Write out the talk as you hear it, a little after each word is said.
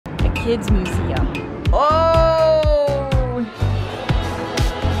kids museum. Oh!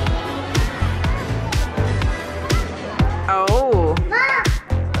 Oh.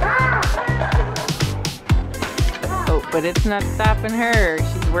 Oh, but it's not stopping her.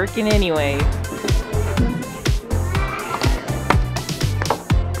 She's working anyway.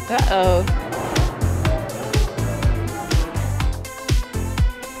 Uh-oh.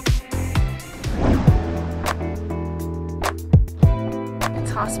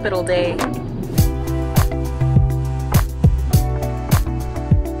 It's hospital day.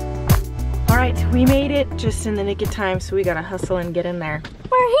 All right, we made it just in the nick of time, so we gotta hustle and get in there.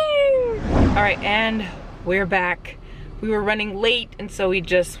 We're here! All right, and we're back. We were running late, and so we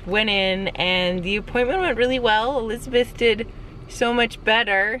just went in, and the appointment went really well. Elisabeth did so much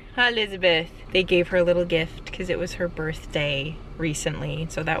better. Huh, Elisabeth? They gave her a little gift because it was her birthday recently,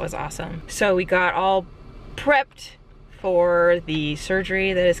 so that was awesome. So we got all prepped for the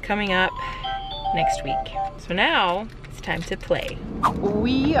surgery that is coming up next week. So now it's time to play.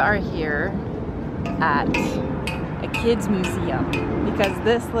 We are here at a kids museum because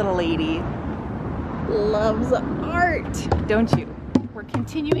this little lady loves art, don't you? We're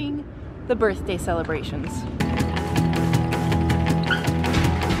continuing the birthday celebrations.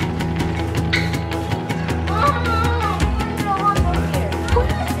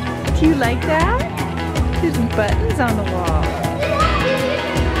 Do you like that? There's some buttons on the wall.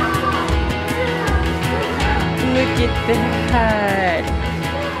 Look at that.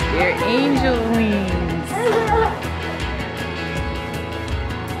 They're angel wings.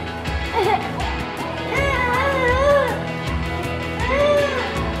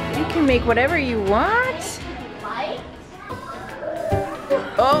 You can make whatever you want.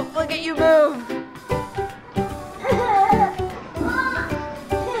 Oh, look at you move.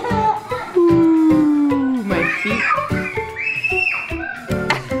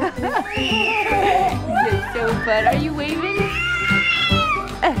 But are you waving?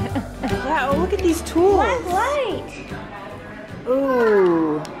 Yeah, oh, look at these tools. Black light.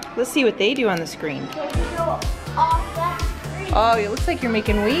 Ooh, let's see what they do on the screen. Oh, it looks like you're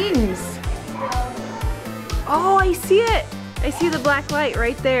making wings. Oh, I see it. I see the black light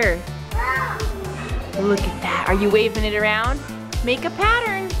right there. Look at that. Are you waving it around? Make a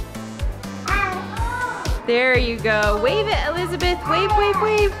pattern. There you go. Wave it, Elisabeth. Wave, wave,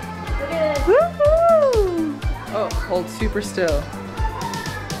 wave. Woohoo! Oh, hold super still.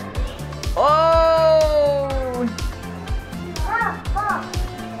 Oh!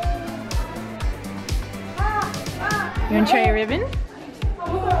 You want to try a ribbon? Oh,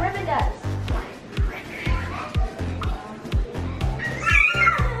 look what a ribbon does.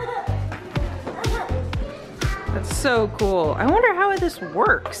 That's so cool. I wonder how this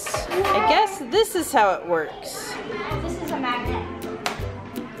works. I guess this is how it works. This is a magnet.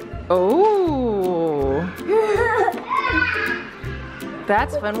 Oh.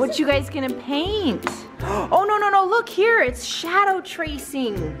 That's fun. What you guys gonna paint? Oh, no, no, no, look here. It's shadow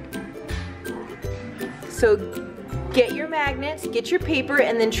tracing. So get your magnets, get your paper,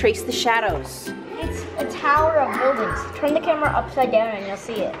 and then trace the shadows. It's a tower of buildings. Turn the camera upside down and you'll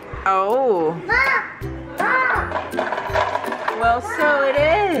see it. Oh. Well, so it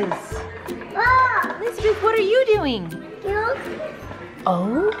is. Elisabeth, what are you doing?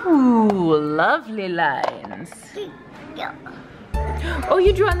 Oh, lovely lines. Oh,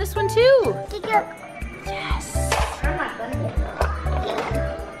 you drew on this one too? Yes.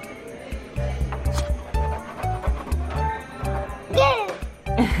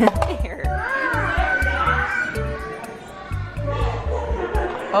 There.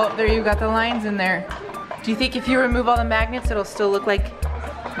 Oh, there you got the lines in there. Do you think if you remove all the magnets, it'll still look like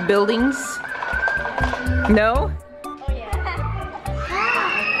buildings? No?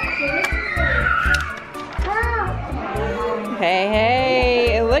 Hey,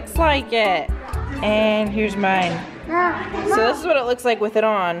 hey, it looks like it. And here's mine. So this is what it looks like with it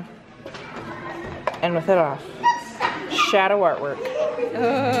on and with it off. Shadow artwork.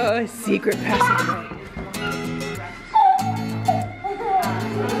 Oh, secret passageway.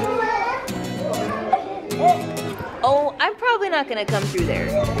 Oh, I'm probably not gonna come through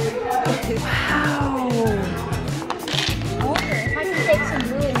there. Wow. If I can take some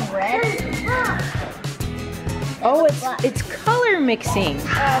blue and red. Oh, it's color mixing.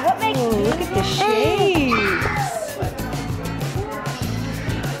 What makes Oh, look at the shades.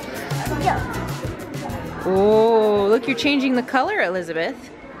 Oh, look, you're changing the color, Elisabeth.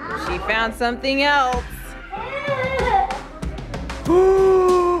 She found something else.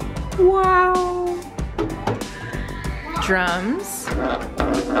 Wow. Drums.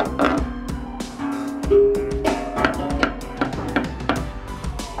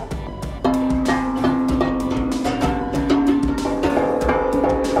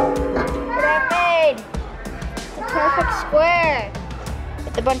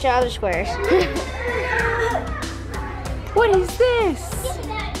 a bunch of other squares. What is this?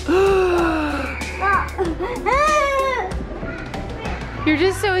 You're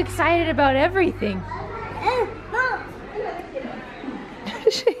just so excited about everything.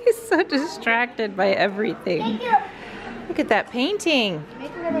 She's so distracted by everything. Look at that painting.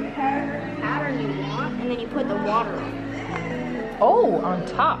 Make whatever pattern you want, and then you put the water on. Oh, on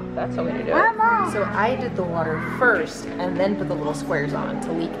top. That's the way to do it. So I did the water first and then put the little squares on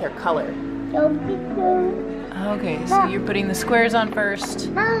to leak their color. Okay, so you're putting the squares on first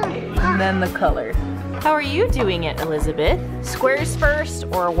and then the color. How are you doing it, Elisabeth? Squares first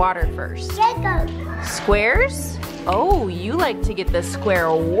or water first? Squares? Oh, you like to get the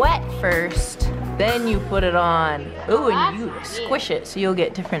square wet first, then you put it on. Oh, and you squish it so you'll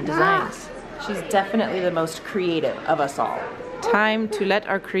get different designs. She's definitely the most creative of us all. Time to let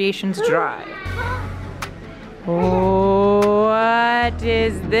our creations dry. What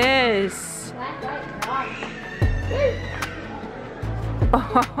is this?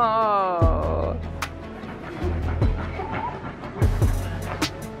 Oh.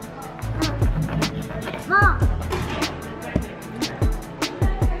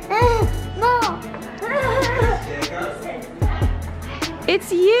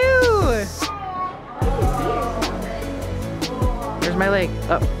 It's you! There's my leg.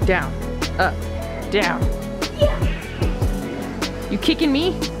 Up, down, down. You kicking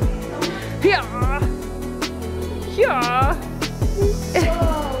me? Yeah. Yeah.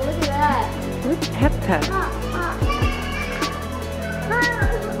 Oh, look at that. Look at that.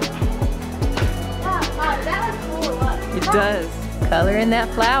 That looks cool. It does. Color in that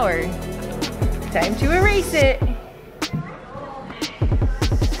flower. Time to erase it.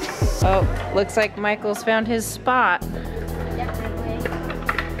 Oh, looks like Michael's found his spot.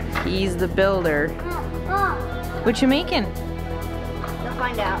 Definitely. He's the builder. What you making? You'll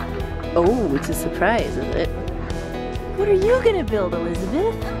find out. Oh, it's a surprise, is it? What are you gonna build,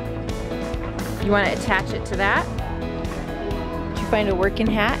 Elisabeth? You wanna attach it to that? Did you find a working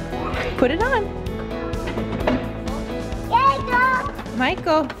hat? Put it on.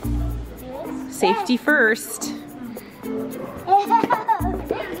 Michael, safety first.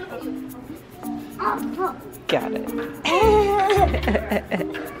 Got it.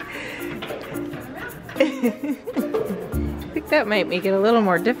 I think that might make it a little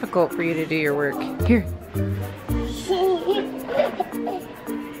more difficult for you to do your work. Here.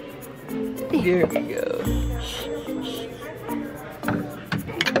 There we go.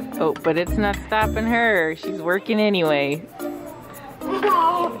 Oh, but it's not stopping her. She's working anyway.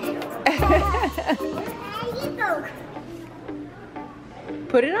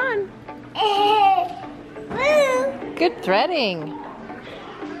 Put it on. Good threading.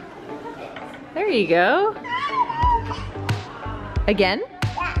 There you go. Again?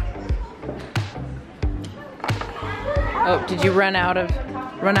 Oh, did you run out of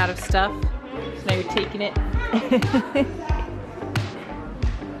stuff? So now you're taking it.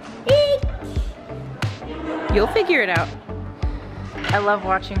 You'll figure it out. I love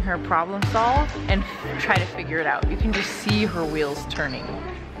watching her problem solve and try to figure it out. You can just see her wheels turning.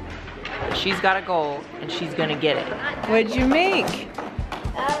 She's got a goal and she's gonna get it. What'd you make?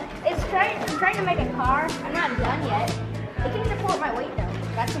 I'm trying to make a car. I'm not done yet. It can support my weight though.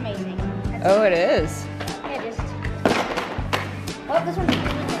 That's amazing. Oh, it is. Yeah, just. Oh, this one's.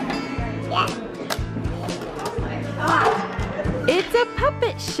 Yeah. It's a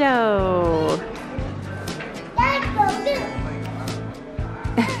puppet show.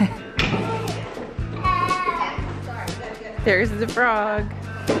 There's the frog.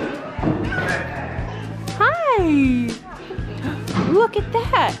 Hi! Look at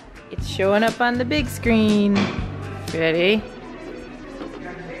that! It's showing up on the big screen. Ready?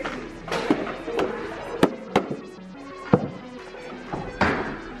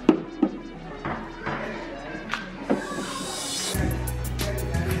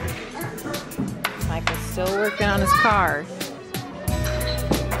 Michael's still working on his car.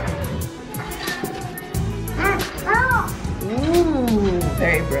 Ooh,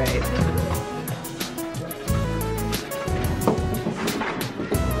 very bright.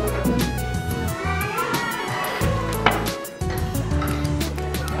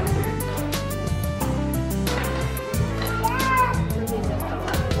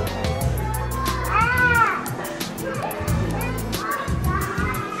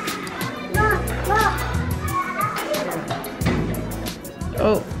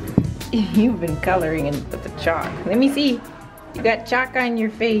 Oh, you've been coloring in with the chalk. Let me see. You got chalk on your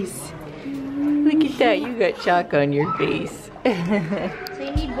face. Look at that, you got chalk on your face. So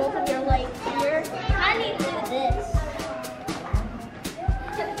you need both of your legs here. I need to do this.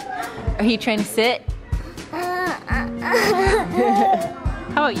 Are you trying to sit? How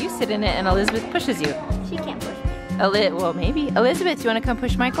about you sit in it and Elisabeth pushes you? She can't push me. Well, maybe. Elisabeth, do you want to come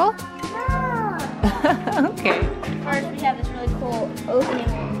push Michael? No. Okay. First, we have this really cool opening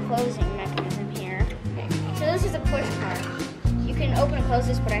and closing mechanism here. Okay. So this is a push car. You can open and close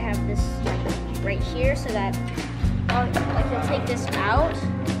this, but I have this right here so that like you'll take this out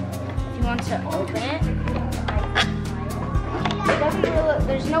if you want to open it.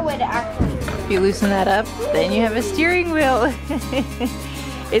 There's no way to actually. If you loosen that up, then you have a steering wheel.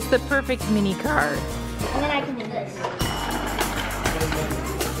 It's the perfect mini car. And then I can do this.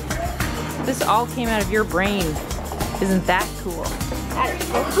 This all came out of your brain. Isn't that cool? I don't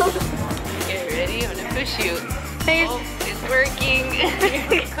know. Get ready, I'm gonna push you. Oh, it's working.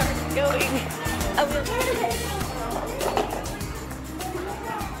 Your car's going.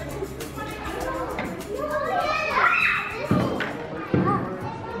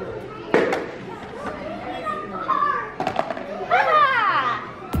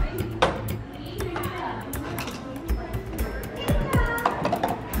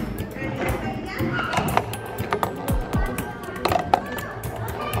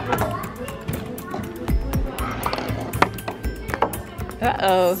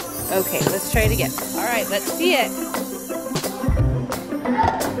 Uh-oh. Okay, let's try it again. All right, let's see it.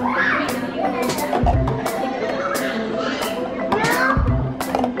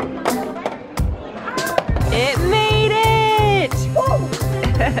 It made it!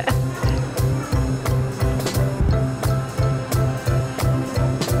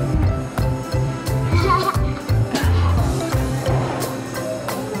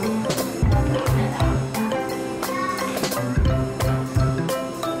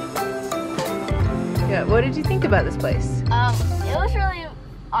 What did you think about this place? It was really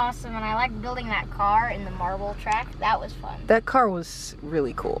awesome, and I liked building that car in the marble track. That was fun. That car was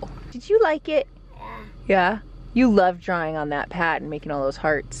really cool. Did you like it? Yeah. Yeah? You loved drawing on that pad and making all those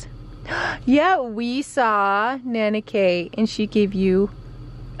hearts. Yeah, we saw Nana Kay, and she gave you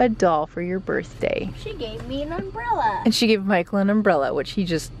a doll for your birthday. She gave me an umbrella. And she gave Michael an umbrella, which he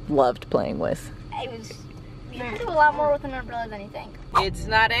just loved playing with. You can do a lot more with an umbrella than you think. It's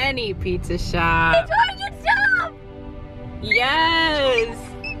not any pizza shop. It's going to stop! Yes!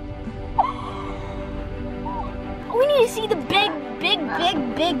 We need to see the big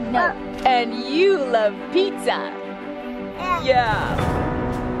note. And you love pizza. Yeah.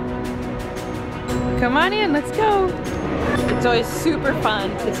 Come on in, let's go. It's always super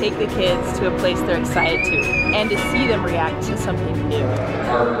fun to take the kids to a place they're excited to and to see them react to something new.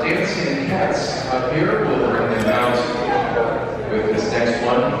 Our dancing cats up here will bring them down with this next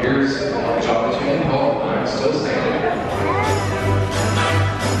one. Here's Chocolate Chicken Hall. I'm still standing.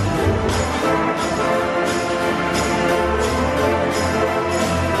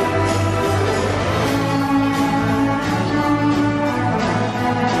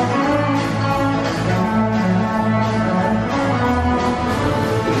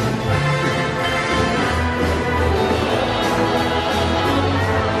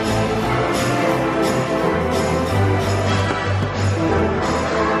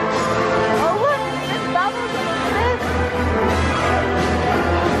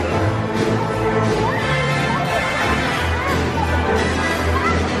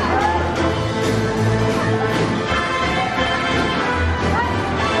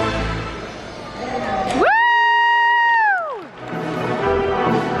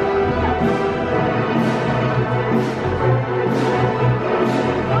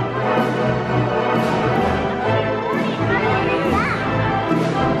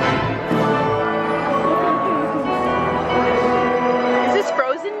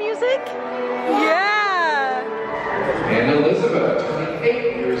 And Elisabeth,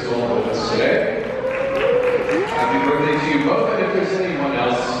 28 years old with us today. Happy birthday to you both, and if there's anyone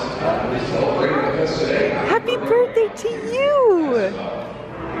else who's celebrating with us today. Happy birthday to you!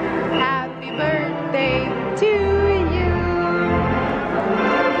 Happy birthday to you!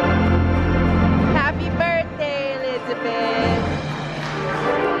 Happy birthday, Elisabeth!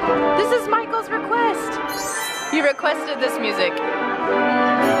 This is Michael's request! He requested this music.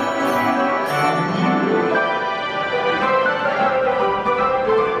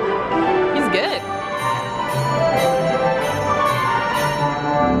 He's good.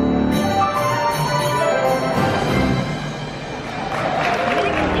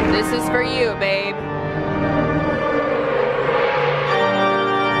 This is for you, babe.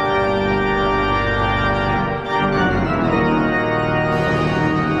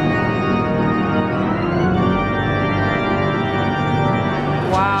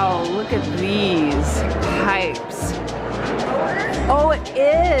 Wow, look at these pipes. Oh, it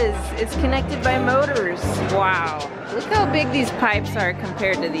is. It's it's connected by motors. Wow. Look how big these pipes are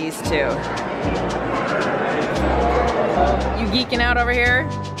compared to these two. You geeking out over here?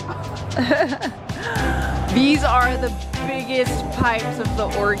 These are the biggest pipes of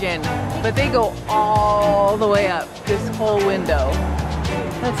the organ, but they go all the way up this whole window.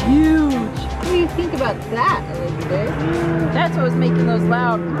 That's huge. What do you think about that, Elizabeth? That's what was making those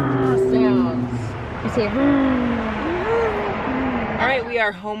loud sounds. You see it? All right, we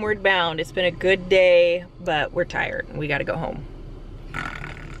are homeward bound. It's been a good day, but we're tired. We gotta go home.